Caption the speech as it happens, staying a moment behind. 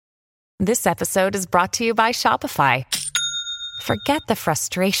This episode is brought to you by Shopify. Forget the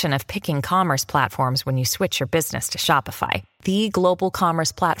frustration of picking commerce platforms when you switch your business to Shopify, the global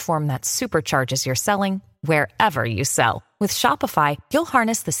commerce platform that supercharges your selling wherever you sell. With Shopify, you'll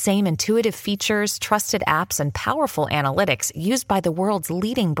harness the same intuitive features, trusted apps, and powerful analytics used by the world's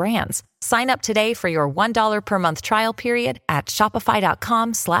leading brands. Sign up today for your $1 per month trial period at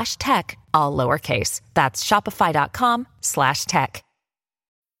shopify.com/tech, all lowercase. That's shopify.com/tech.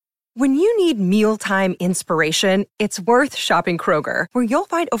 When you need mealtime inspiration, it's worth shopping Kroger, where you'll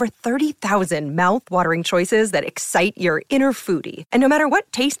find over 30,000 mouth-watering choices that excite your inner foodie. And no matter what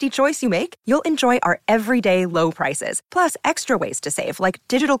tasty choice you make, you'll enjoy our everyday low prices, plus extra ways to save, like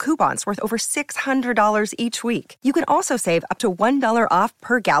digital coupons worth over $600 each week. You can also save up to $1 off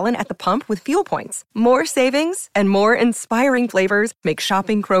per gallon at the pump with fuel points. More savings and more inspiring flavors make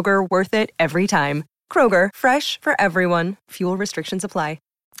shopping Kroger worth it every time. Kroger, fresh for everyone. Fuel restrictions apply.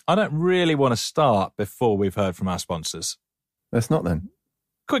 I don't really want to start before we've heard from our sponsors. Let's not then.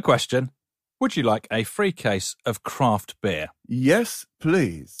 Quick question. Would you like a free case of craft beer? Yes,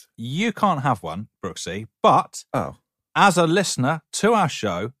 please. You can't have one, Brooksy, but as a listener to our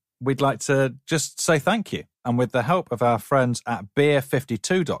show, we'd like to just say thank you. And with the help of our friends at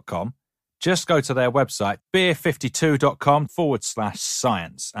beer52.com, just go to their website,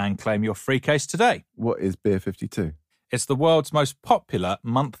 beer52.com/science, and claim your free case today. What is Beer 52? It's the world's most popular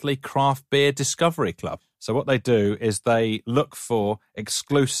monthly craft beer discovery club. So what they do is they look for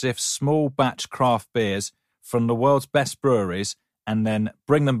exclusive small batch craft beers from the world's best breweries and then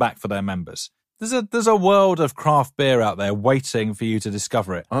bring them back for their members. There's a world of craft beer out there waiting for you to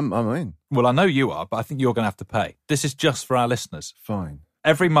discover it. I'm in. Well, I know you are, but I think you're going to have to pay. This is just for our listeners. Fine.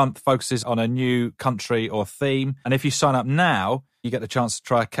 Every month focuses on a new country or theme. And if you sign up now, you get the chance to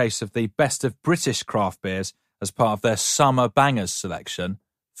try a case of the best of British craft beers as part of their Summer Bangers selection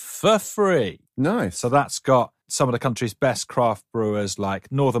for free. Nice. So that's got some of the country's best craft brewers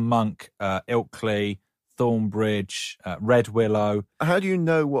like Northern Monk, Ilkley, Thornbridge, Red Willow. How do you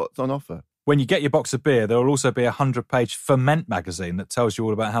know what's on offer? When you get your box of beer, there will also be a 100-page ferment magazine that tells you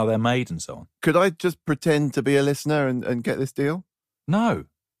all about how they're made and so on. Could I just pretend to be a listener and get this deal? No.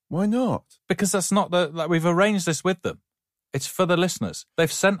 Why not? Because that's not we've arranged this with them. It's for the listeners.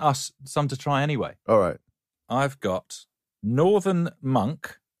 They've sent us some to try anyway. All right. I've got Northern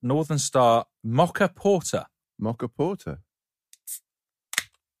Monk, Northern Star, Mocha Porter. Mocha Porter.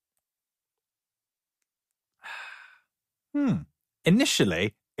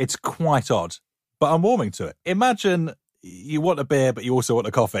 Initially, it's quite odd, but I'm warming to it. Imagine you want a beer, but you also want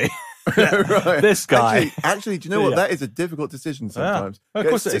a coffee. Right. This guy. Actually, do you know what? That is a difficult decision sometimes. Yeah. Of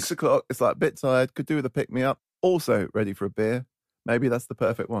course it's it is. 6 o'clock. It's like a bit tired. Could do with a pick-me-up. Also ready for a beer. Maybe that's the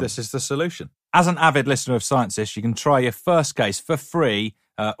perfect one. This is the solution. As an avid listener of Science-ish, you can try your first case for free.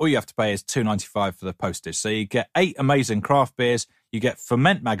 All you have to pay is $2.95 for the postage. So you get 8 amazing craft beers, you get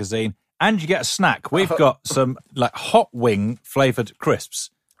Ferment magazine, and you get a snack. We've got some like hot wing flavoured crisps.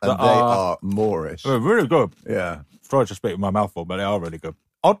 And they are Moorish. They're really good. Yeah. Sorry to speak with my mouth full, but they are really good.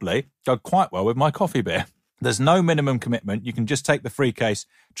 Oddly, go quite well with my coffee beer. There's no minimum commitment. You can just take the free case,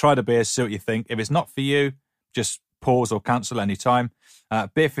 try the beer, see what you think. If it's not for you, just pause or cancel any time.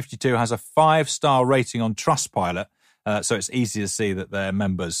 Beer 52 has a 5-star rating on Trustpilot, so it's easy to see that their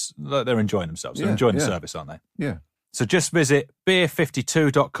members, they're enjoying themselves. They're enjoying the service, aren't they? Yeah. So just visit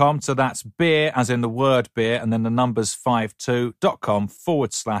beer52.com. So that's beer as in the word beer and then the numbers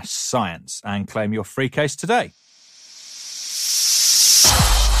 52.com/science and claim your free case today.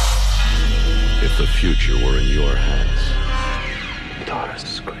 If the future were in your hands, my daughter's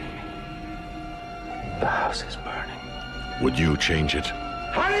screaming. The house is burning. Would you change it?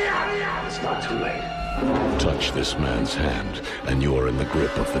 Hurry up! It's not too late. Touch this man's hand, and you're in the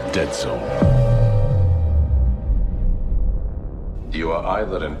grip of the dead zone. You are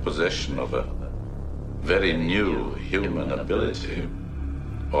either in possession of a very new human ability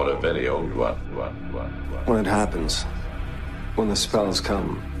or a very old one. When it happens, when the spells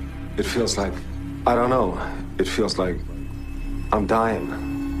come, it feels like, I don't know, it feels like I'm dying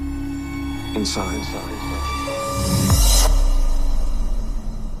inside.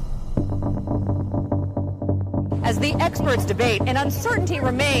 As the experts debate and uncertainty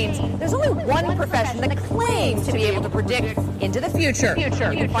remains, there's only one profession that claims to be able to predict into the future. You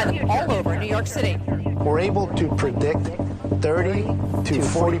can find them all over New York City. We're able to predict 30 to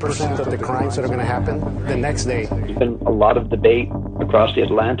 40% of the crimes that are going to happen the next day. There's been a lot of debate across the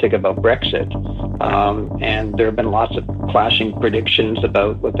Atlantic about Brexit. And there have been lots of clashing predictions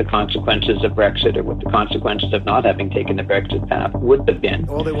about what the consequences of Brexit or what the consequences of not having taken the Brexit path would have been.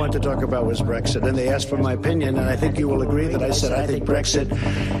 All they wanted to talk about was Brexit, and they asked for my opinion, and I think you will agree that I said I think Brexit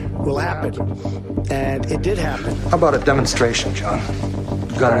will happen. And it did happen. How about a demonstration, John?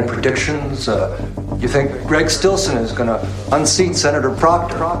 You got any predictions? You think Greg Stilson is going to unseat Senator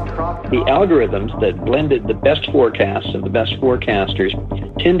Proctor? The algorithms that blended the best forecasts of the best forecasters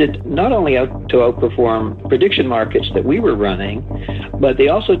tended not only to outperform prediction markets that we were running, but they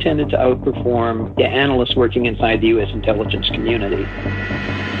also tended to outperform the analysts working inside the U.S. intelligence community.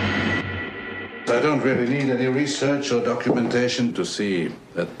 I don't really need any research or documentation to see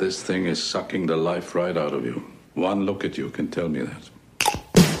that this thing is sucking the life right out of you. One look at you can tell me that.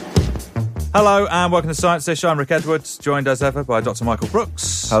 Hello and welcome to Science Dish. I'm Rick Edwards, joined as ever by Dr. Michael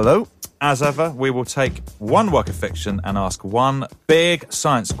Brooks. Hello. As ever, we will take one work of fiction and ask one big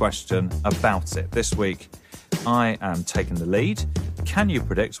science question about it. This week, I am taking the lead. Can you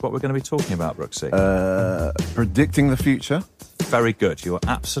predict what we're going to be talking about, Brooksy? Predicting the future. Very good. You're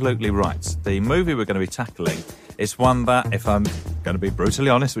absolutely right. The movie we're going to be tackling is one that, if I'm going to be brutally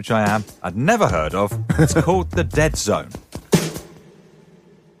honest, which I am, I'd never heard of. It's called The Dead Zone.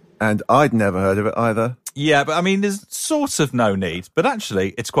 And I'd never heard of it either. Yeah, but I mean, there's sort of no need, but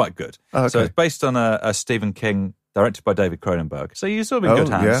actually, it's quite good. Okay. So it's based on a Stephen King, directed by David Cronenberg. So you're sort of in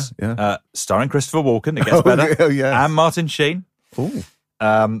good hands. Yeah. Starring Christopher Walken, it gets better. Oh, yes. And Martin Sheen. Ooh.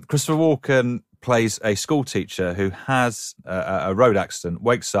 Christopher Walken plays a school teacher who has a road accident,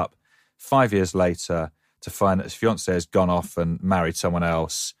 wakes up 5 years later to find that his fiancée has gone off and married someone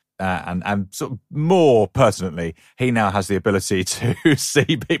else. And sort of more pertinently, he now has the ability to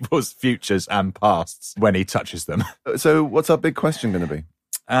see people's futures and pasts when he touches them. So what's our big question going to be?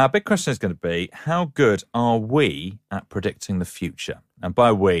 Our big question is going to be, how good are we at predicting the future? And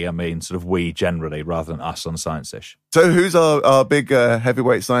by we, I mean sort of we generally, rather than us on Science-ish. So who's our big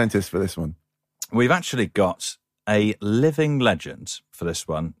heavyweight scientist for this one? We've actually got a living legend for this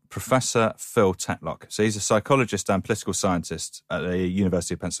one, Professor Phil Tetlock. So he's a psychologist and political scientist at the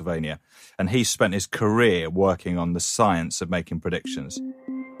University of Pennsylvania, and he's spent his career working on the science of making predictions.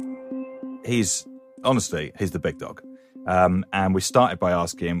 He's the big dog. And we started by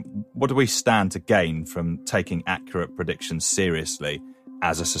asking him, what do we stand to gain from taking accurate predictions seriously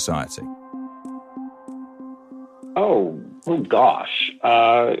as a society? Oh gosh.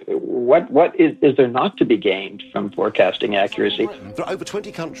 What is there not to be gained from forecasting accuracy? There are over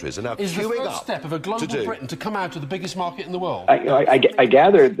 20 countries are now is queuing the first up step of a global Britain to come out of the biggest market in the world. I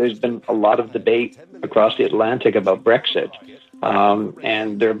gather there's been a lot of debate across the Atlantic about Brexit.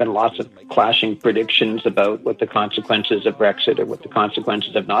 And there have been lots of clashing predictions about what the consequences of Brexit or what the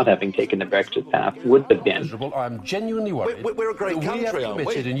consequences of not having taken the Brexit path would have been. I'm genuinely worried. We're a great country, we have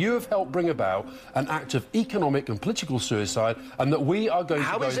committed, and you have helped bring about an act of economic and political suicide, and that we are going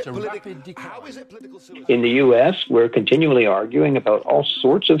to go into rapid decline. How is it political suicide? In the U.S., we're continually arguing about all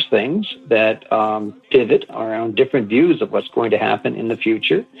sorts of things that pivot around different views of what's going to happen in the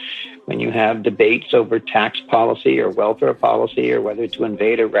future. When you have debates over tax policy or welfare policy or whether to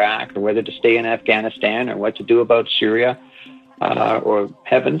invade Iraq or whether to stay in Afghanistan or what to do about Syria or,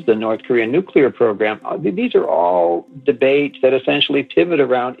 heavens, the North Korean nuclear program, these are all debates that essentially pivot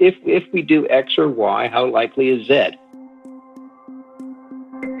around if we do X or Y, how likely is Z?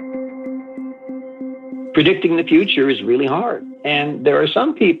 Predicting the future is really hard. And there are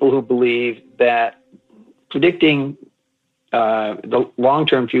some people who believe that predicting the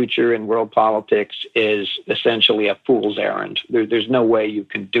long-term future in world politics is essentially a fool's errand. There's no way you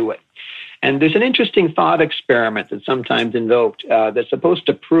can do it. And there's an interesting thought experiment that's sometimes invoked that's supposed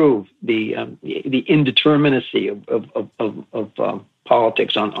to prove the indeterminacy of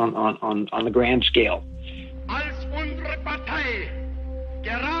politics on the grand scale.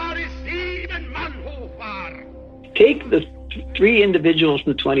 Take the three individuals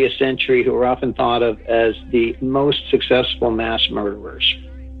in the 20th century who are often thought of as the most successful mass murderers.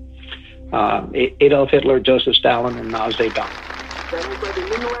 Adolf Hitler, Joseph Stalin, and Mao Zedong.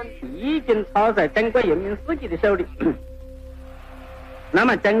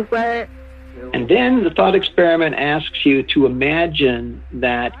 And then the thought experiment asks you to imagine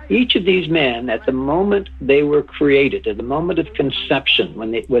that each of these men, at the moment they were created, at the moment of conception,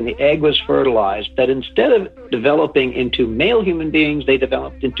 when the egg was fertilized, that instead of developing into male human beings, they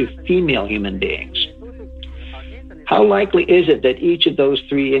developed into female human beings. How likely is it that each of those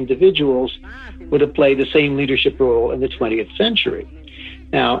three individuals would have played the same leadership role in the 20th century?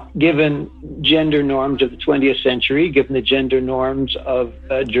 Now, given gender norms of the 20th century, given the gender norms of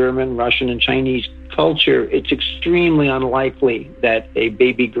German, Russian, and Chinese culture, it's extremely unlikely that a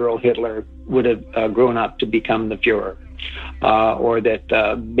baby girl Hitler would have grown up to become the Fuhrer, or that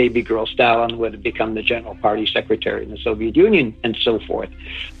baby girl Stalin would have become the General Party Secretary in the Soviet Union, and so forth.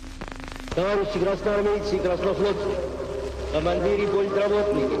 So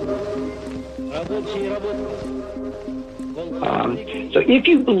if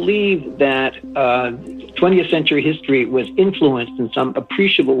you believe that 20th century history was influenced in some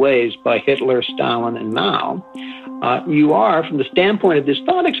appreciable ways by Hitler, Stalin, and Mao, you are, from the standpoint of this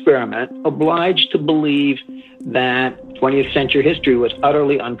thought experiment, obliged to believe that 20th century history was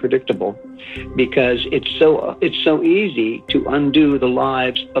utterly unpredictable, because it's so easy to undo the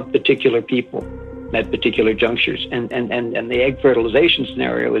lives of particular people at particular junctures. And the egg fertilization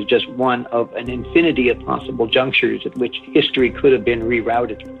scenario is just one of an infinity of possible junctures at which history could have been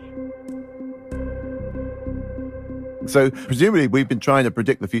rerouted. So presumably we've been trying to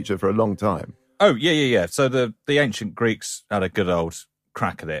predict the future for a long time. Oh, yeah. So the ancient Greeks had a good old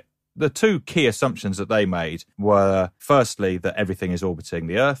crack at it. The two key assumptions that they made were, firstly, that everything is orbiting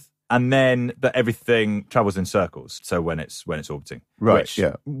the Earth, and then that everything travels in circles. So when it's orbiting, right?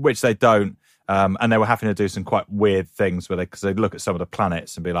 Which they don't. And they were having to do some quite weird things because they'd look at some of the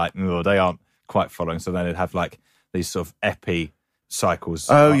planets and be like, "Oh, they aren't quite following." So then they'd have like these sort of epi cycles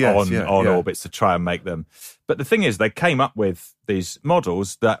on orbits to try and make them. But the thing is, they came up with these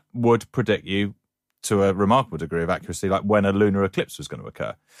models that would predict you to a remarkable degree of accuracy, like when a lunar eclipse was going to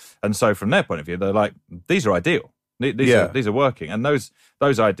occur. And so from their point of view, they're like, these are ideal. These are working. And those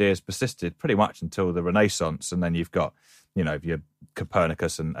ideas persisted pretty much until the Renaissance. And then you've got, your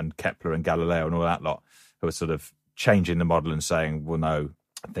Copernicus and Kepler and Galileo and all that lot who are sort of changing the model and saying, well, no,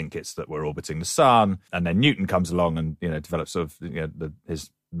 I think it's that we're orbiting the sun. And then Newton comes along and, develops sort of,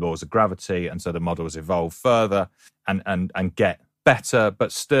 his laws of gravity. And so the models evolve further and get better,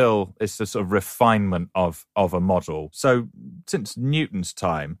 but still it's the sort of refinement of a model. So since Newton's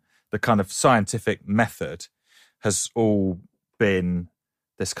time, the kind of scientific method has all been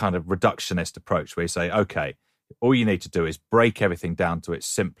this kind of reductionist approach where you say, okay, all you need to do is break everything down to its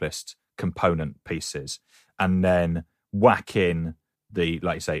simplest component pieces and then whack in the,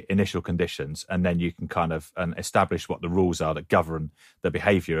 like you say, initial conditions, and then you can kind of establish what the rules are that govern the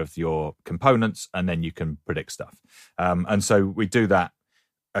behavior of your components, and then you can predict stuff. And so we do that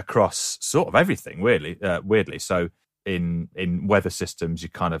across sort of everything, weirdly. So in weather systems, you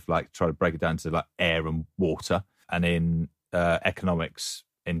kind of like try to break it down to like air and water, and in economics,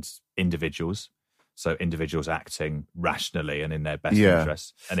 in individuals. So individuals acting rationally and in their best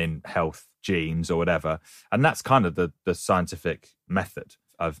interests, and in health, genes or whatever. And that's kind of the scientific method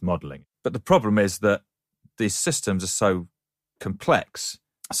of modelling. But the problem is that these systems are so complex.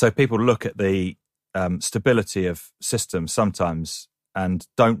 So people look at the stability of systems sometimes and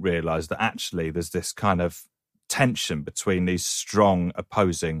don't realise that actually there's this kind of tension between these strong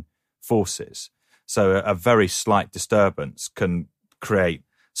opposing forces. So a very slight disturbance can create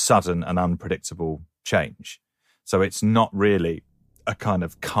sudden and unpredictable change. So it's not really a kind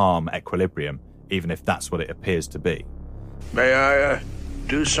of calm equilibrium, even if that's what it appears to be. May I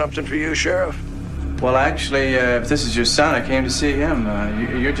do something for you, Sheriff? Well, actually, if this is your son, I came to see him.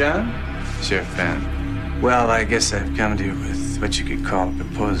 You're John? Sheriff Van. Well, I guess I've come to you with what you could call a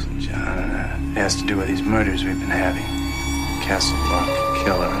proposal, John. It has to do with these murders we've been having. Castle Rock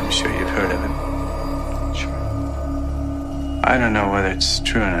Killer, I'm sure you've heard of him. Sure. I don't know whether it's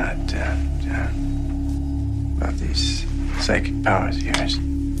true or not, John, about these psychic powers of yours.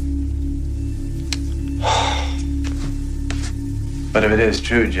 But if it is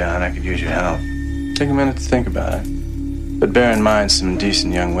true, John, I could use your help. Take a minute to think about it. But bear in mind some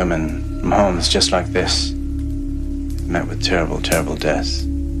decent young women from homes just like this have met with terrible, terrible deaths.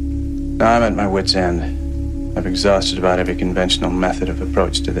 Now I'm at my wit's end. I've exhausted about every conventional method of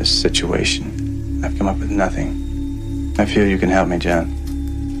approach to this situation. I've come up with nothing. I feel you can help me, John.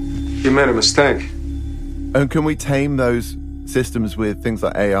 You made a mistake. And can we tame those systems with things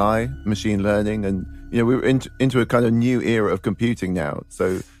like AI, machine learning, and we're into a kind of new era of computing now.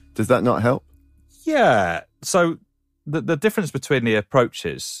 So does that not help? Yeah. So the difference between the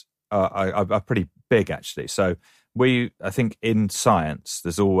approaches are pretty big, actually. So I think in science,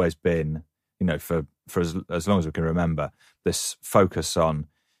 there's always been, for as long as we can remember, this focus on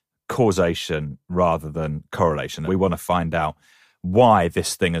causation rather than correlation. We want to find out why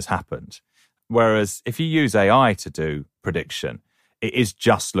this thing has happened. Whereas if you use AI to do prediction, it is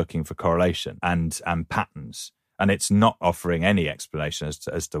just looking for correlation and patterns, and it's not offering any explanation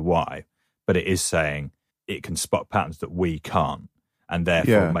as to why, but it is saying it can spot patterns that we can't, and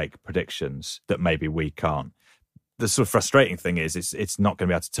therefore make predictions that maybe we can't. the sort of frustrating thing is it's not going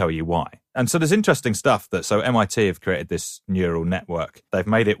to be able to tell you why. And so there's interesting stuff so MIT have created this neural network. They've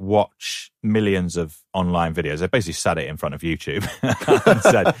made it watch millions of online videos. They basically sat it in front of YouTube and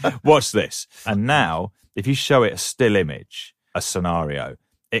said, watch this. And now if you show it a still image, a scenario,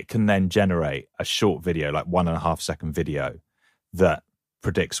 it can then generate a short video, like 1.5 second video that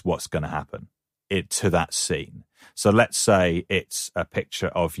predicts what's going to happen to that scene. So let's say it's a picture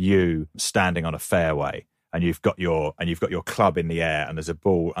of you standing on a fairway and you've got your club in the air and there's a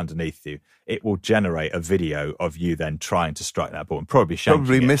ball underneath you. It will generate a video of you then trying to strike that ball and probably shanking.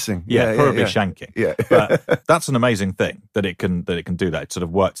 Probably missing. Yeah, probably shanking. Yeah. But that's an amazing thing that it can do that. It sort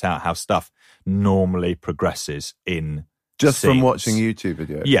of works out how stuff normally progresses in just scenes. From watching YouTube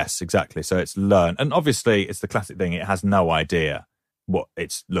videos. Yes, exactly. So it's learned. And obviously it's the classic thing. It has no idea what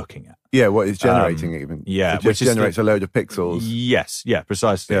it's looking at. Yeah, what it's generating even. Yeah. It just generates a load of pixels. Yes, yeah,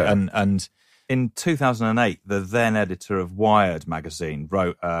 precisely. Yeah. And in 2008, the then editor of Wired magazine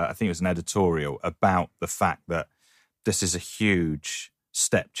wrote, I think it was an editorial about the fact that this is a huge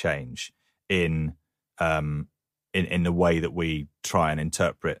step change in the way that we try and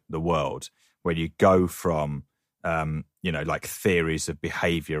interpret the world, where you go from like theories of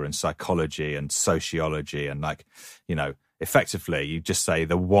behavior and psychology and sociology and effectively you just say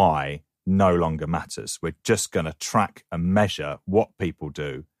the why no longer matters. We're just going to track and measure what people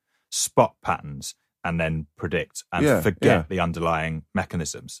do, spot patterns, and then predict and forget the underlying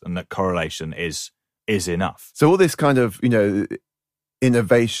mechanisms, and that correlation is enough. So all this kind of,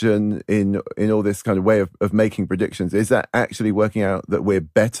 innovation in all this kind of way of making predictions, is that actually working out that we're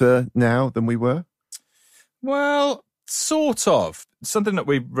better now than we were? Well, Sort of. Something that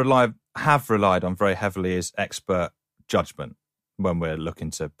we have relied on very heavily is expert judgment when we're looking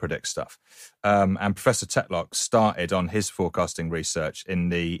to predict stuff. And Professor Tetlock started on his forecasting research in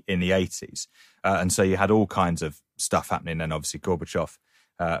the 80s. And so you had all kinds of stuff happening. And obviously Gorbachev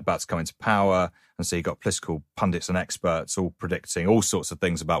about to come into power. And so you got political pundits and experts all predicting all sorts of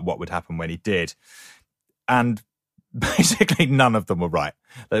things about what would happen when he did. And basically none of them were right.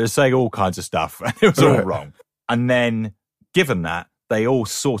 They were saying all kinds of stuff and it was all wrong. And then, given that, they all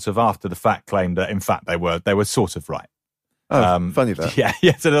sort of, after the fact, claimed that, in fact, they were sort of right. Oh, funny that. Yeah.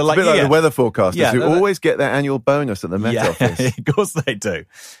 So they're like, it's a bit like the weather forecasters who always get their annual bonus at the Met Office. Of course they do.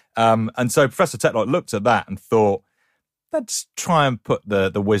 And so Professor Tetlock looked at that and thought, let's try and put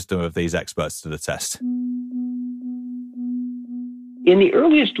the wisdom of these experts to the test. In the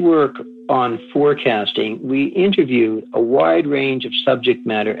earliest work on forecasting, we interviewed a wide range of subject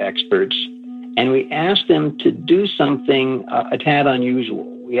matter experts, and we asked them to do something a tad unusual.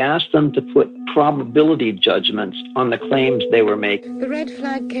 We asked them to put probability judgments on the claims they were making. The red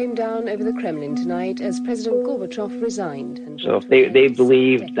flag came down over the Kremlin tonight as President Gorbachev resigned. So if they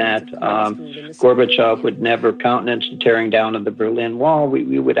believed that Gorbachev would never countenance the tearing down of the Berlin Wall,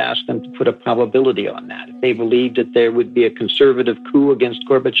 we would ask them to put a probability on that. If they believed that there would be a conservative coup against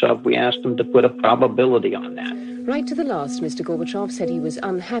Gorbachev, we asked them to put a probability on that. Right to the last, Mr. Gorbachev said he was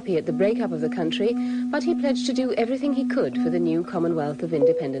unhappy at the breakup of the country, but he pledged to do everything he could for the new Commonwealth of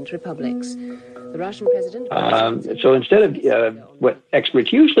Independent Republics. The Russian president... So instead of what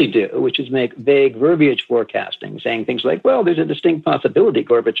experts usually do, which is make vague verbiage forecasting, saying things like, well, there's a distinct possibility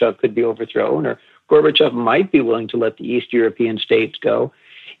Gorbachev could be overthrown, or Gorbachev might be willing to let the East European states go,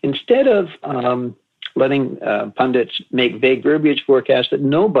 instead of letting pundits make vague verbiage forecasts that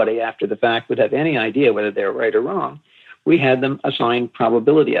nobody after the fact would have any idea whether they're right or wrong, we had them assign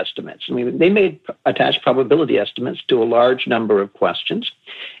probability estimates. They attached probability estimates to a large number of questions,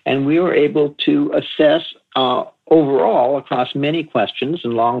 and we were able to assess overall across many questions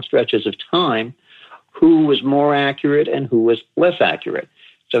and long stretches of time who was more accurate and who was less accurate.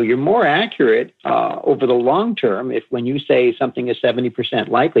 So you're more accurate over the long term if when you say something is 70%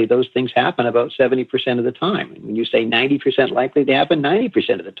 likely, those things happen about 70% of the time. And when you say 90% likely, they happen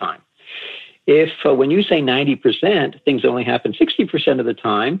 90% of the time. If when you say 90%, things only happen 60% of the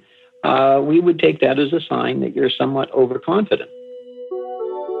time, we would take that as a sign that you're somewhat overconfident.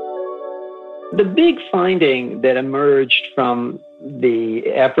 The big finding that emerged from the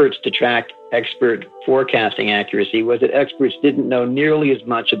efforts to track expert forecasting accuracy was that experts didn't know nearly as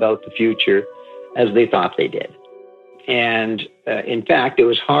much about the future as they thought they did. And in fact, it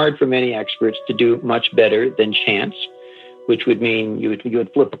was hard for many experts to do much better than chance, which would mean you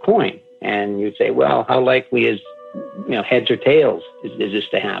would flip a coin and you'd say, well, how likely is heads or tails is this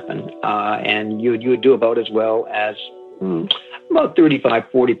to happen? And you would do about as well as about 35,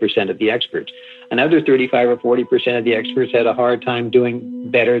 40% of the experts. Another 35 or 40% of the experts had a hard time doing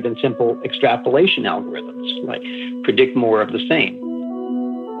better than simple extrapolation algorithms, like predict more of the same.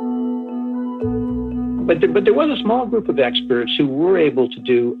 But there was a small group of experts who were able to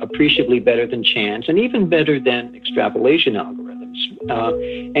do appreciably better than chance and even better than extrapolation algorithms.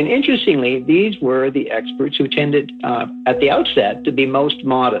 And interestingly, these were the experts who tended, at the outset, to be most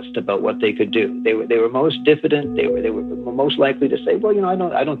modest about what they could do. They were most diffident. They were most likely to say, well,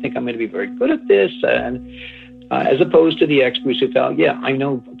 I don't think I'm going to be very good at this. As opposed to the experts who felt, yeah, I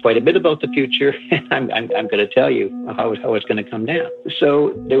know quite a bit about the future, and I'm going to tell you how it's going to come down.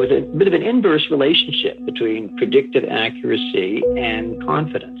 So there was a bit of an inverse relationship between predictive accuracy and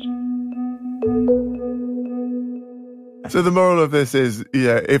confidence. So the moral of this is,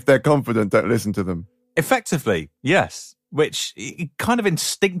 if they're confident, don't listen to them. Effectively, yes. Which kind of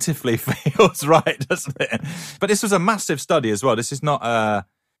instinctively feels right, doesn't it? But this was a massive study as well. This is not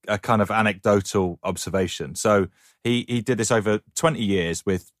a kind of anecdotal observation. So he did this over 20 years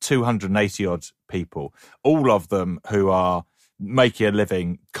with 280 odd people, all of them who are making a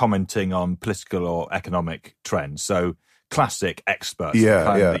living commenting on political or economic trends. So classic experts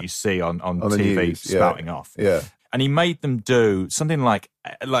that you see on TV news, spouting off. Yeah. And he made them do something like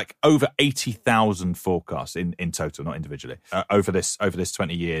over 80,000 forecasts in total, not individually, over this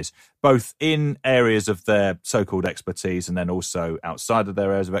 20 years, both in areas of their so-called expertise and then also outside of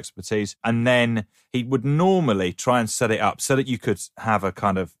their areas of expertise. And then he would normally try and set it up so that you could have a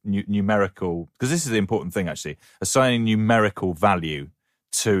kind of numerical, because this is the important thing actually, assigning numerical value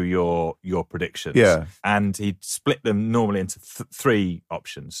to your predictions. Yeah. And he'd split them normally into three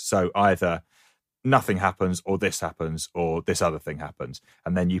options. So either nothing happens, or this happens, or this other thing happens.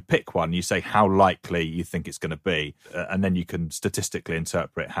 And then you pick one, you say how likely you think it's going to be, and then you can statistically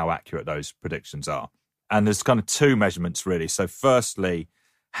interpret how accurate those predictions are. And there's kind of two measurements, really. So firstly,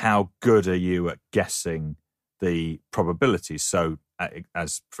 how good are you at guessing the probabilities? So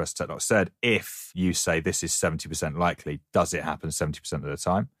as Professor Tetlock said, if you say this is 70% likely, does it happen 70% of the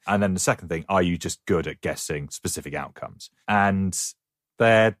time? And then the second thing, are you just good at guessing specific outcomes? And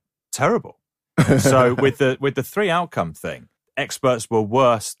they're terrible. So with the three outcome thing, experts were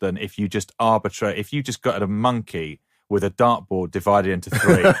worse than if you just got a monkey with a dartboard divided into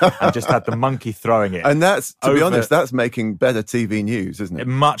three and just had the monkey throwing it. And that's, to be honest, that's making better TV news, isn't it?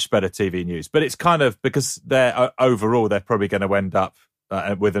 Much better TV news. But it's kind of, because overall they're probably going to end up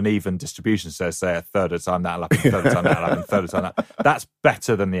with an even distribution. So say a third of the time that'll happen, a third of the time that'll happen, a third of the time that. That's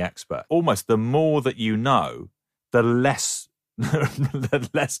better than the expert. Almost the more that you know, the less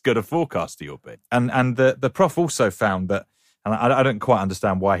good a forecaster you'll be. And the prof also found that, and I don't quite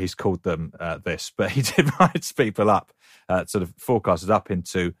understand why he's called them this, but he divides people up, sort of forecasters up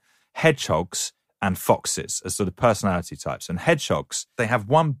into hedgehogs and foxes as sort of personality types. And hedgehogs, they have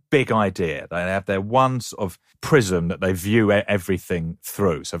one big idea. They have their one sort of prism that they view everything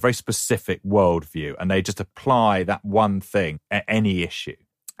through. So a very specific worldview, and they just apply that one thing at any issue.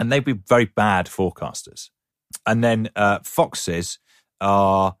 And they'd be very bad forecasters. And then foxes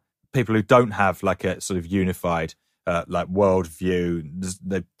are people who don't have like a sort of unified like worldview.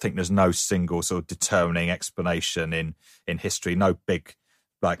 They think there's no single sort of determining explanation in history, no big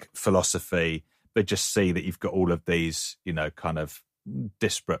like philosophy. They just see that you've got all of these, kind of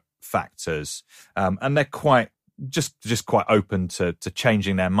disparate factors, and they're quite just quite open to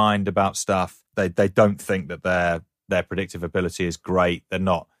changing their mind about stuff. They don't think that their predictive ability is great. They're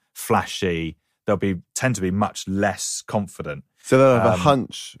not flashy. They'll tend to be much less confident. So they'll have a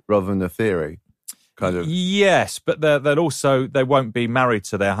hunch rather than a theory, kind of. Yes, but they won't be married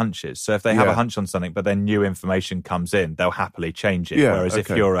to their hunches. So if they have a hunch on something, but then new information comes in, they'll happily change it. Yeah, whereas if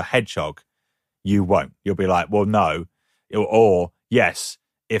you're a hedgehog, you won't. You'll be like, well, no, or yes,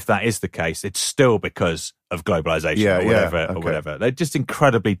 if that is the case, it's still because of globalization or whatever. They're just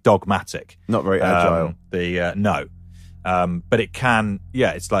incredibly dogmatic. Not very agile. No. But it can,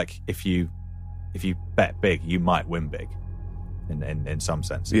 it's like if you bet big, you might win big in some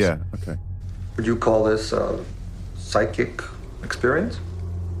senses. Yeah, okay. Would you call this a psychic experience?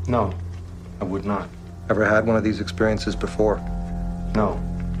 No, I would not. Ever had one of these experiences before? No.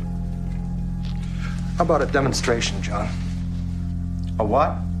 How about a demonstration, John? A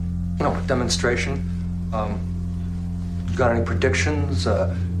what? No, a demonstration. You got any predictions?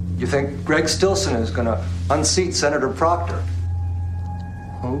 You think Greg Stilson is going to unseat Senator Proctor?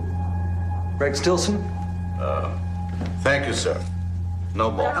 Who? Greg Stilson? Thank you, sir. No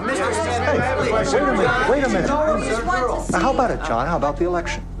more. Wait a minute. Now, how about it, John? How about the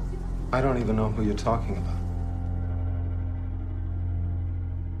election? I don't even know who you're talking about.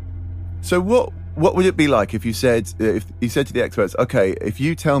 So what would it be like if you said to the experts, okay, if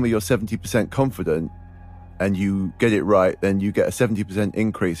you tell me you're 70% confident and you get it right, then you get a 70%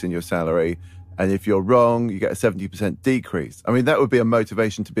 increase in your salary, and if you're wrong, you get a 70% decrease. I mean, that would be a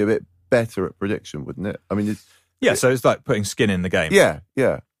motivation to be a bit better at prediction, wouldn't it? I mean, so it's like putting skin in the game. Yeah.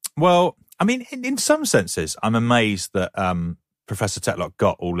 Well, I mean, in some senses, I'm amazed that Professor Tetlock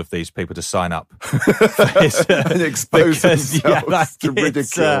got all of these people to sign up for his, and expose themselves to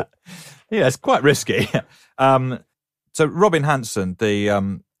ridicule. It's quite risky. So Robin Hanson,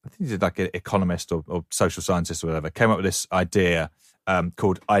 I think he's like an economist or social scientist or whatever, came up with this idea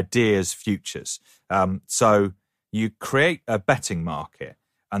called Ideas Futures. So you create a betting market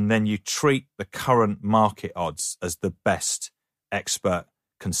and then you treat the current market odds as the best expert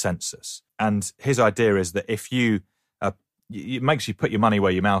consensus. And his idea is that if it makes you put your money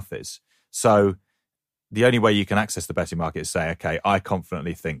where your mouth is. So the only way you can access the betting market is say, okay, I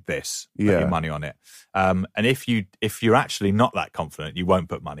confidently think this, put your money on it. And if you're actually not that confident, you won't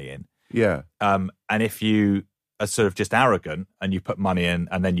put money in. Yeah. And if you are sort of just arrogant and you put money in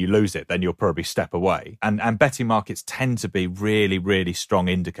and then you lose it, then you'll probably step away. And betting markets tend to be really, really strong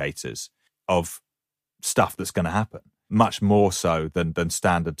indicators of stuff that's going to happen, much more so than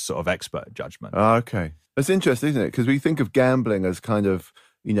standard sort of expert judgment. Okay. That's interesting, isn't it? Because we think of gambling as kind of,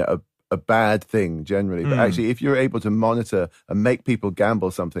 a bad thing generally. But actually, if you're able to monitor and make people gamble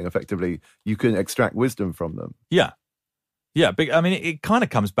something effectively, you can extract wisdom from them. Yeah. Yeah. But, I mean, it kind of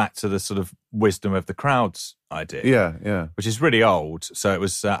comes back to the sort of wisdom of the crowds idea. Yeah. Which is really old. So it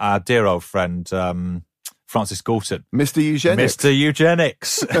was our dear old friend, Francis Galton. Mr. Eugenics. Mr.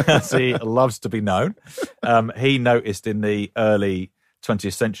 Eugenics, as he loves to be known. He noticed in the early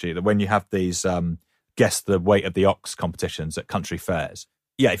 20th century that when you have these guess the weight of the ox competitions at country fairs,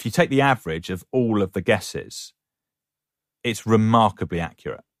 if you take the average of all of the guesses, it's remarkably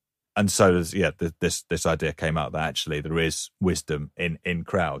accurate. And so there's this idea came out that actually there is wisdom in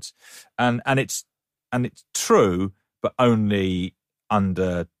crowds. And it's true, but only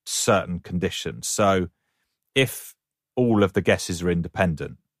under certain conditions. So if all of the guesses are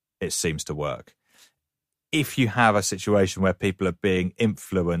independent, it seems to work. If you have a situation where people are being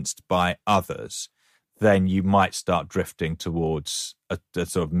influenced by others, then you might start drifting towards a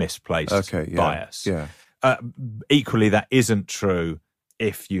sort of misplaced bias. Yeah. Equally, that isn't true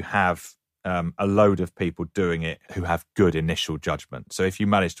if you have a load of people doing it who have good initial judgment. So if you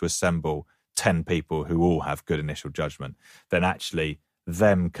manage to assemble 10 people who all have good initial judgment, then actually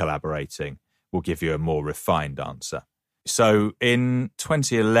them collaborating will give you a more refined answer. So in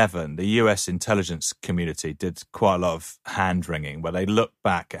 2011, the US intelligence community did quite a lot of hand-wringing where they looked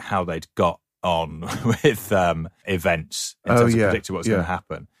back at how they'd got on with events in terms of predicting what's going to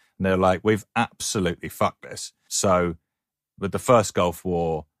happen. And they're like, we've absolutely fucked this. So with the first Gulf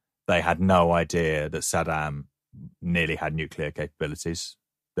War, they had no idea that Saddam nearly had nuclear capabilities.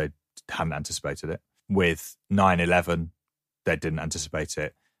 They hadn't anticipated it. With 9/11, they didn't anticipate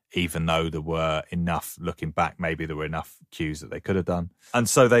it, even though there were enough, looking back, maybe there were enough cues that they could have done. And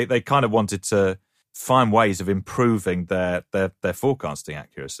so they kind of wanted to find ways of improving their forecasting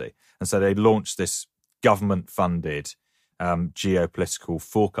accuracy. And so they launched this government-funded geopolitical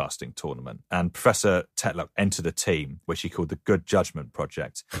forecasting tournament. And Professor Tetlock entered a team, which he called the Good Judgment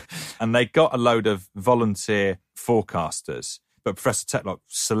Project. And they got a load of volunteer forecasters, but Professor Tetlock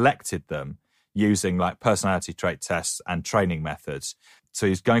selected them using like personality trait tests and training methods. So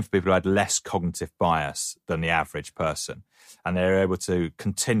he's going for people who had less cognitive bias than the average person. And they were able to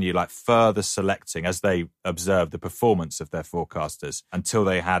continue like further selecting as they observed the performance of their forecasters until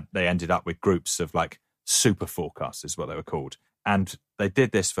they ended up with groups of like super forecasters, what they were called. And they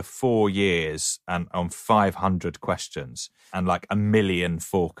did this for 4 years and on 500 questions and like 1 million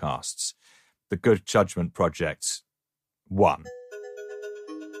forecasts. The Good Judgment Project won.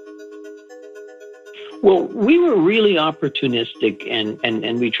 Well, we were really opportunistic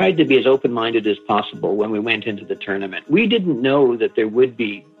and we tried to be as open-minded as possible when we went into the tournament. We didn't know that there would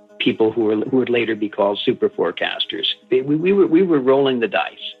be people who would later be called super forecasters. We were rolling the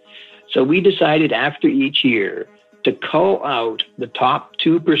dice. So we decided after each year to cull out the top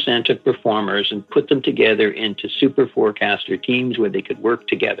 2% of performers and put them together into super forecaster teams where they could work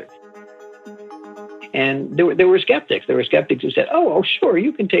together. And there were skeptics. There were skeptics who said, oh, sure,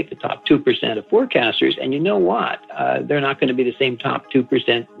 you can take the top 2% of forecasters, and you know what? They're not going to be the same top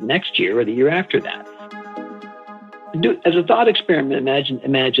 2% next year or the year after that. As a thought experiment,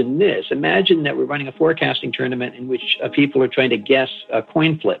 imagine this. Imagine that we're running a forecasting tournament in which people are trying to guess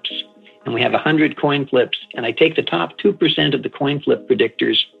coin flips. And we have 100 coin flips, and I take the top 2% of the coin flip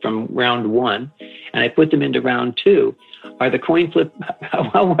predictors from round 1, and I put them into round 2.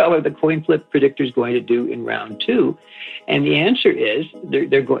 How well are the coin flip predictors going to do in round 2? And the answer is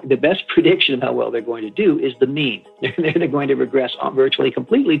the best prediction of how well they're going to do is the mean. They're going to regress virtually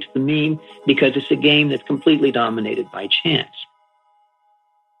completely to the mean because it's a game that's completely dominated by chance.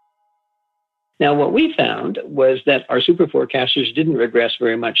 Now, what we found was that our super forecasters didn't regress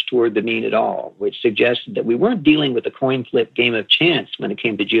very much toward the mean at all, which suggested that we weren't dealing with a coin flip game of chance when it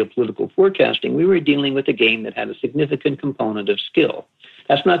came to geopolitical forecasting. We were dealing with a game that had a significant component of skill.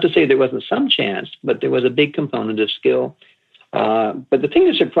 That's not to say there wasn't some chance, but there was a big component of skill. But the thing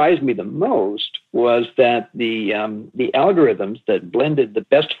that surprised me the most was that the algorithms that blended the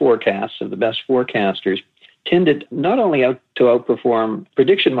best forecasts of the best forecasters tended not only to outperform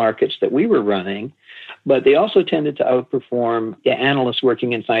prediction markets that we were running, but they also tended to outperform the analysts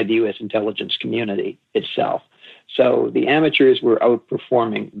working inside the U.S. intelligence community itself. So the amateurs were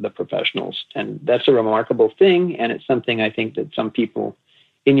outperforming the professionals, and that's a remarkable thing, and it's something I think that some people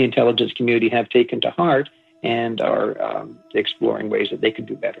in the intelligence community have taken to heart and are exploring ways that they could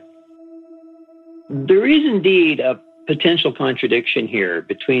do better. There is indeed a potential contradiction here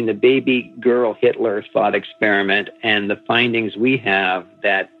between the baby girl Hitler thought experiment and the findings we have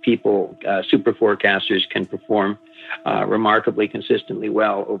that people, super forecasters, can perform remarkably consistently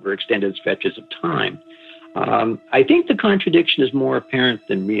well over extended stretches of time. I think the contradiction is more apparent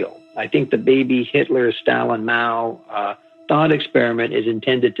than real. I think the baby Hitler, Stalin, Mao thought experiment is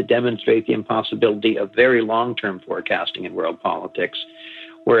intended to demonstrate the impossibility of very long-term forecasting in world politics,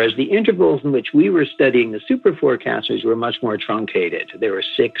 whereas the intervals in which we were studying the super forecasters were much more truncated. They were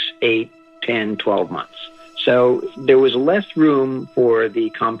 6, 8, 10, 12 months. So there was less room for the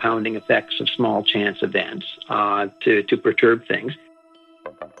compounding effects of small chance events to perturb things.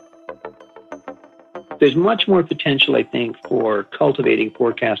 There's much more potential, I think, for cultivating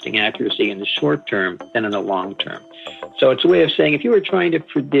forecasting accuracy in the short term than in the long term. So it's a way of saying if you were trying to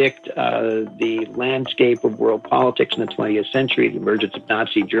predict the landscape of world politics in the 20th century, the emergence of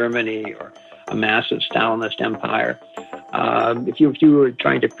Nazi Germany or a massive Stalinist empire, if you were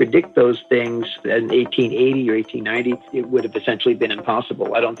trying to predict those things in 1880 or 1890, it would have essentially been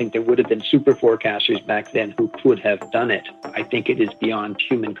impossible. I don't think there would have been super forecasters back then who could have done it. I think it is beyond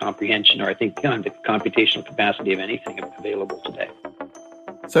human comprehension, or I think beyond the computational capacity of anything available today.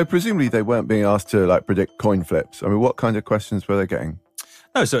 So presumably they weren't being asked to predict coin flips. I mean, what kind of questions were they getting?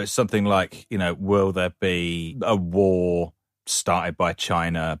 No, so it's something like, will there be a war started by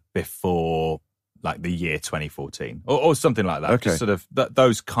China before the year 2014 or something like that? Okay. Just sort of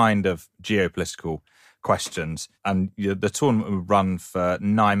those kind of geopolitical questions. And the tournament will run for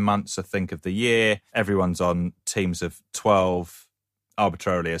 9 months, I think, of the year. Everyone's on teams of 12,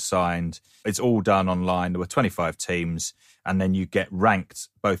 arbitrarily assigned. It's all done online. There were 25 teams, and then you get ranked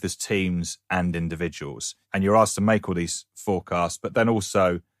both as teams and individuals. And you're asked to make all these forecasts, but then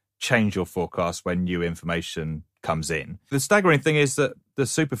also change your forecast when new information comes in. The staggering thing is that the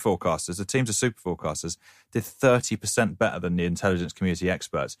super forecasters, the teams of super forecasters, did 30% better than the intelligence community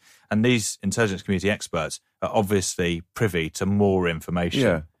experts. And these intelligence community experts are obviously privy to more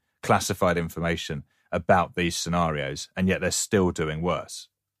information, classified information about these scenarios, and yet they're still doing worse.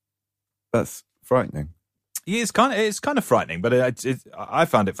 That's frightening. Yeah, it's kind of frightening, but I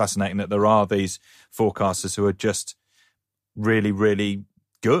found it fascinating that there are these forecasters who are just really, really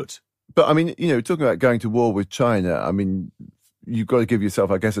good. But I mean, talking about going to war with China, I mean, you've got to give yourself,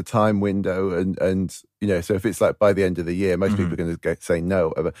 I guess, a time window, and so if it's by the end of the year, most people are going to say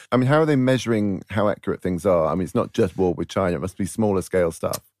no. I mean, how are they measuring how accurate things are? I mean, it's not just war with China; it must be smaller scale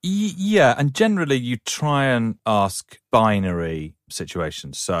stuff. Yeah, and generally you try and ask binary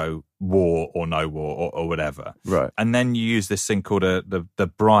situations, so war or no war or whatever, right? And then you use this thing called the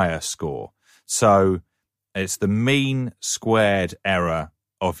Breyer score. So it's the mean squared error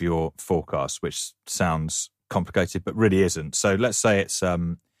of your forecast, which sounds complicated, but really isn't. So let's say it's,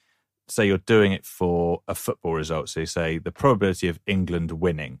 say you're doing it for a football result. So you say the probability of England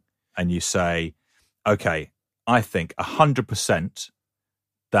winning, and you say, okay, I think 100%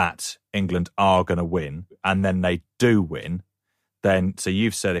 that England are going to win, and then they do win. Then, so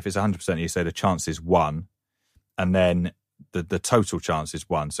you've said if it's 100%, you say the chance is 1, and then the total chance is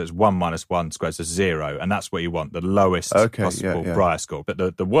 1. So it's 1 minus 1 squared to 0, and that's what you want, the lowest possible Breyer score. But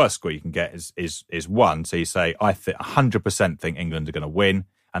the worst score you can get is 1. So you say, I 100% think England are going to win,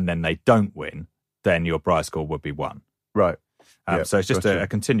 and then they don't win, then your Breyer score would be 1. Right. So it's just a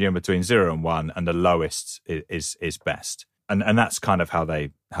continuum between 0 and 1, and the lowest is best. And that's kind of how they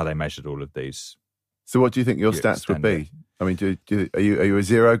measured all of these. So what do you think your stats would be? I mean, are you a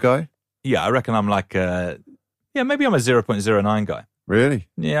 0 guy? Yeah, I reckon I'm like maybe I'm a 0.09 guy. Really?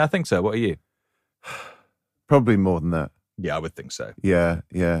 Yeah, I think so. What are you? Probably more than that. Yeah, I would think so. Yeah.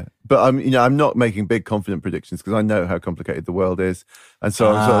 But I'm not making big confident predictions because I know how complicated the world is, and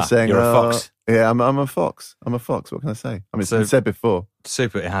so I'm sort of saying, you're a fox. Yeah, I'm a fox. I'm a fox. What can I say? I mean, it's been said before.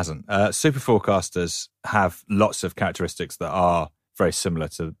 It hasn't. Super forecasters have lots of characteristics that are very similar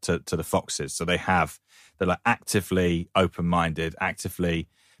to the foxes. So they're like actively open-minded, actively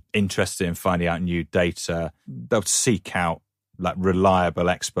interested in finding out new data. They'll seek out like reliable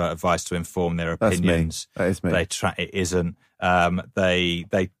expert advice to inform their opinions. That is me. It isn't. They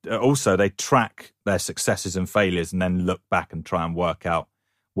track their successes and failures and then look back and try and work out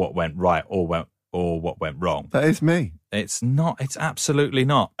what went right or what went wrong. That is me. It's not. It's absolutely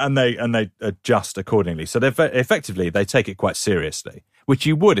not. And they adjust accordingly. So effectively they take it quite seriously, which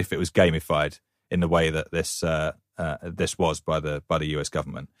you would if it was gamified in the way that this was by the US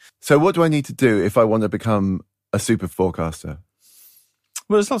government. So what do I need to do if I want to become a super forecaster?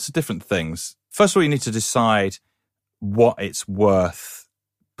 Well, there's lots of different things. First of all, you need to decide what it's worth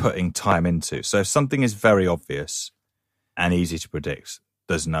putting time into. So if something is very obvious and easy to predict,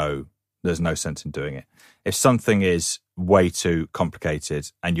 there's no sense in doing it. If something is way too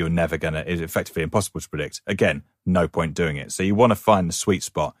complicated and is effectively impossible to predict, again, no point doing it. So you want to find the sweet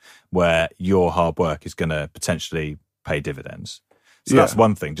spot where your hard work is going to potentially pay dividends. So that's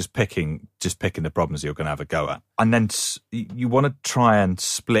one thing, just picking the problems you're going to have a go at. And then you want to try and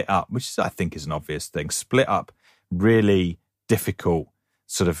split up, which I think is an obvious thing, split up really difficult,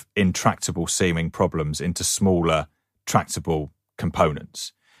 sort of intractable seeming problems into smaller, tractable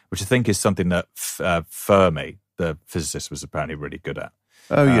components, which I think is something that Fermi, the physicist, was apparently really good at.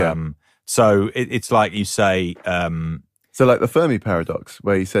 Oh, yeah. So it's like you say... so like the Fermi paradox,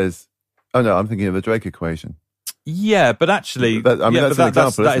 where he says, oh no, I'm thinking of the Drake equation. Yeah, but actually... that's an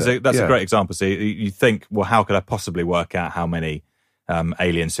example, that's a great example. So you think, well, how could I possibly work out how many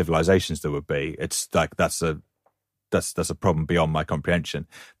alien civilizations there would be? It's like that's a problem beyond my comprehension.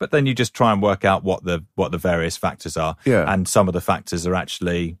 But then you just try and work out what the various factors are. Yeah. And some of the factors are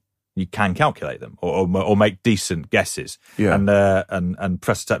actually, you can calculate them or make decent guesses. Yeah. And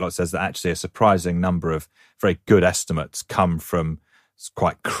Professor Tetlock says that actually a surprising number of very good estimates come from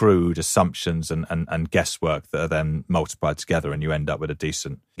quite crude assumptions and guesswork that are then multiplied together and you end up with a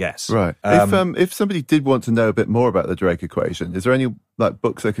decent guess. Right. If somebody did want to know a bit more about the Drake equation, is there any like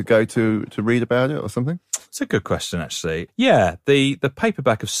books they could go to read about it or something? It's a good question, actually. Yeah, the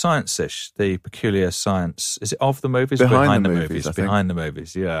paperback of Science-ish, the Peculiar Science, is it of the movies? Behind the movies, I think. Behind the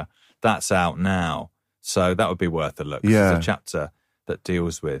movies, yeah. That's out now. So that would be worth a look. Yeah. It's a chapter that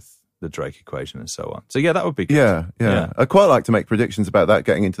deals with the Drake equation and so on. So yeah, that would be good. Yeah. I'd quite like to make predictions about that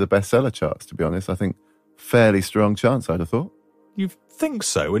getting into the bestseller charts, to be honest. I think fairly strong chance, I'd have thought. You'd think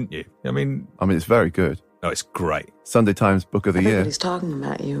so, wouldn't you? I mean, it's very good. Oh, it's great. Sunday Times Book of the Year. Everybody's talking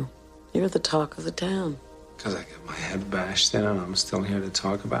about you. You're the talk of the town. Because I get my head bashed in and I'm still here to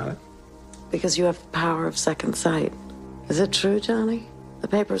talk about it. Because you have the power of second sight. Is it true, Johnny? The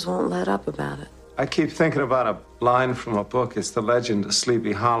papers won't let up about it. I keep thinking about a line from a book. It's the legend of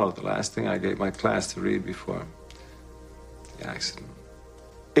Sleepy Hollow, the last thing I gave my class to read before the accident.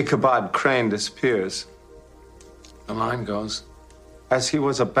 Ichabod Crane disappears. The line goes, as he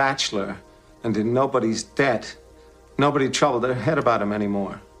was a bachelor and in nobody's debt, nobody troubled their head about him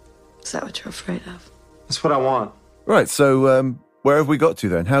anymore. Is that what you're afraid of? That's what I want. Right, so where have we got to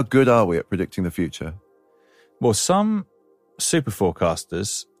then? How good are we at predicting the future? Well, some super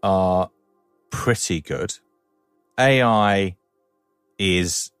forecasters are pretty good. AI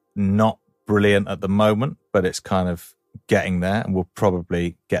is not brilliant at the moment, but it's kind of getting there and will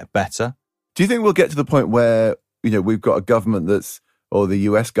probably get better. Do you think we'll get to the point where, we've got a government or the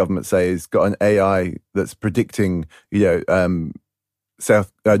US government, say, has got an AI that's predicting, North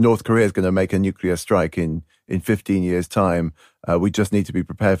Korea is going to make a nuclear strike in 15 years' time. We just need to be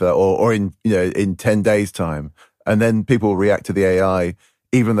prepared for that, or in 10 days' time. And then people will react to the AI,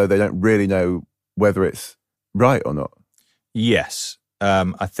 even though they don't really know whether it's right or not. Yes.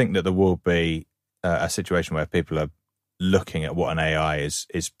 I think that there will be a situation where people are looking at what an AI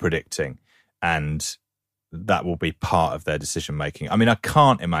is predicting, and that will be part of their decision making. I mean, I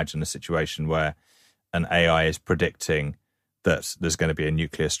can't imagine a situation where an AI is predicting that there's going to be a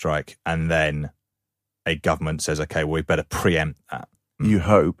nuclear strike and then a government says, okay, well, we better preempt that. You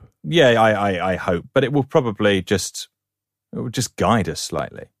hope. Yeah, I hope. But it will probably just guide us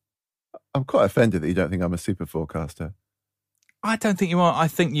slightly. I'm quite offended that you don't think I'm a super forecaster. I don't think you are. I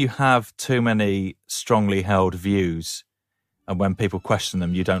think you have too many strongly held views, and when people question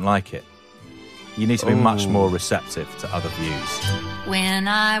them, you don't like it. You need to be much more receptive to other views. When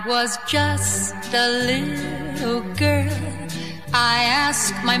I was just a little girl, I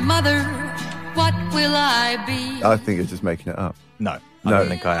asked my mother, what will I be? I think you're just making it up. No, I don't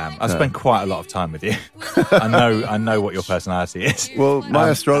think I am. I've spent quite a lot of time with you. I know what your personality is. Well, my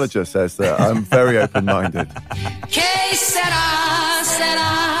astrologer says that I'm very open-minded. Que sera, sera.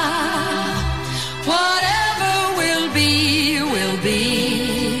 Whatever will be, will be.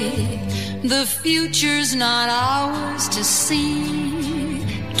 future's not ours to see.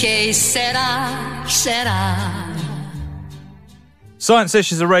 Que sera, sera.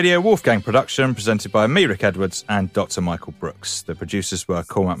 Science-ish is a Radio Wolfgang production presented by me, Rick Edwards, and Dr. Michael Brooks. The producers were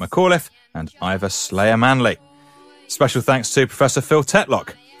Cormac McAuliffe and Ivor Slayer Manley. Special thanks to Professor Phil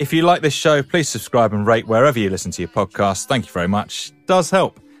Tetlock. If you like this show, please subscribe and rate wherever you listen to your podcasts. Thank you very much. It does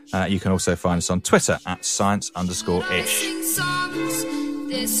help. You can also find us on Twitter at science_ish.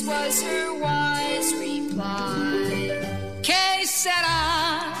 This was her wise reply. Que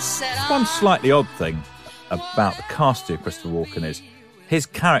sera, sera. One slightly odd thing about the casting of Christopher Walken is his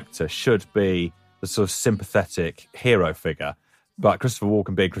character should be the sort of sympathetic hero figure, but Christopher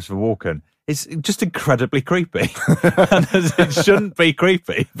Walken being Christopher Walken is just incredibly creepy. And it shouldn't be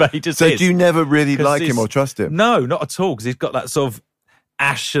creepy, but he just so is. Do you never really like him or trust him? No, not at all, because he's got that sort of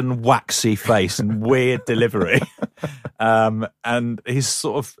ashen, waxy face and weird delivery. And he's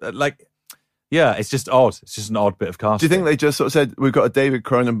sort of like... Yeah, it's just odd. It's just an odd bit of casting. Do you think they just sort of said, we've got a David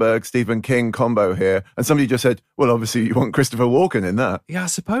Cronenberg, Stephen King combo here, and somebody just said, well, obviously you want Christopher Walken in that? Yeah, I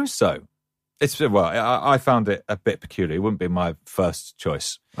suppose so. I found it a bit peculiar. It wouldn't be my first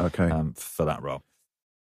choice for that role.